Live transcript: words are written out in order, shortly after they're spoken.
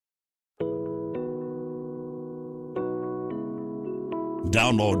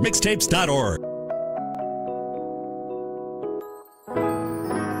Download mixtapes.org.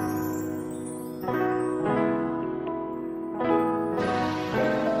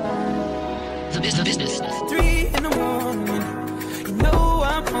 The business. 3 in the morning, you know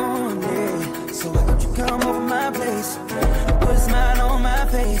I'm on it. So why don't you come over my place? Put a smile on my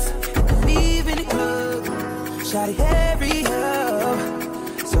face. Leave in the club, shawty hurry up,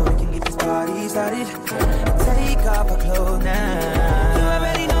 so we can get this party started. Take off our clothes now. You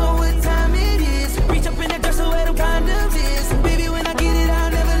already know what time it is. Reach up in that dresser where them condoms is. And baby, when I get it, I'll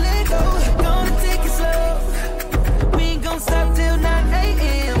never let go. Gonna take it slow. We ain't gonna stop till 9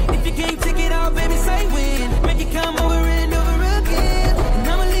 a.m. If you can't take it out, baby, say when. Make it come over and over again. And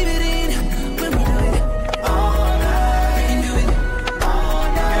I'ma leave it in when we do it all night. We can do it all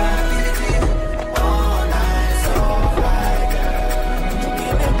night. Give it to you all night. So fly, girl.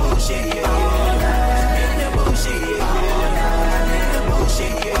 Give that bullshit, yeah. All night. Give that bullshit, yeah. All night. Give that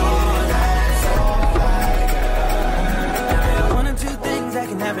bullshit, yeah. All night. So fly, girl. One or two things that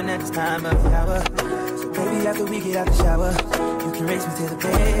can happen at this time of the hour. So baby, after we get out the shower, you can race me to the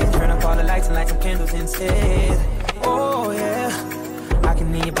bed. Turn up all the lights and light some candles instead. Oh yeah, I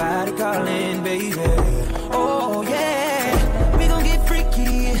can hear your body calling, baby. Oh yeah, we gon' get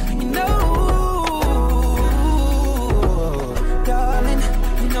freaky, you know, darling.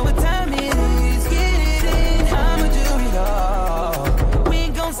 You know what time it is. Get it in, I'ma do it all. We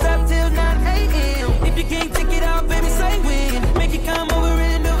ain't gon' stop till 9 a.m. If you can't take it out, baby, say when. Make it come over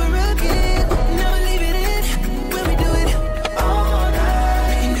and over again. Never leave it in when we do it all night.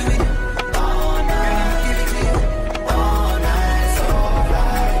 We can do it all night. Give it to you all night. So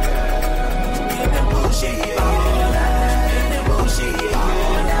fly, girl. Give that bullshit, yeah. All night. Give that bullshit, yeah.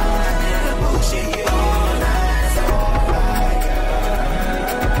 All night. Give that bullshit, yeah. All night. So fly,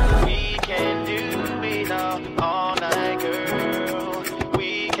 girl. We can do it all night, girl.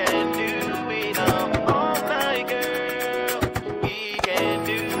 We can do it all night, girl. We can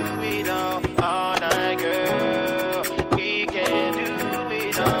do it all night, girl. We can do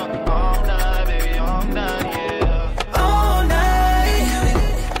it all night, baby, all night, yeah. All night,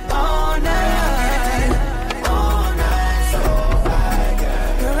 all night, all night. So fly,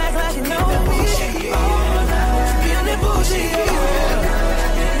 girl. Girl, act like you know me. All night, be on that bullshit, yeah.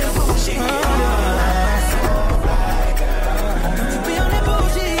 That bullshit, yeah. So fly, girl. Don't you be on that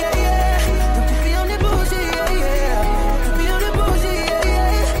bullshit, yeah, yeah. Don't you be on that bullshit, yeah, yeah. Don't you be on that bullshit, yeah,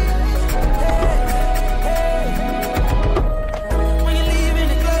 yeah. Hey. When you leave in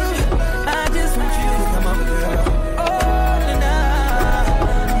the club, I just want you to come over, girl. Oh, nah,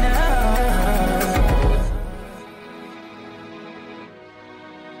 nah.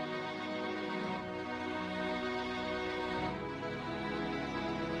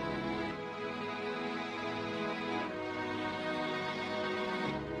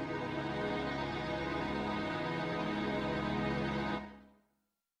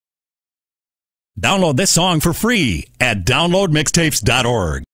 Download this song for free at downloadmixtapes.org.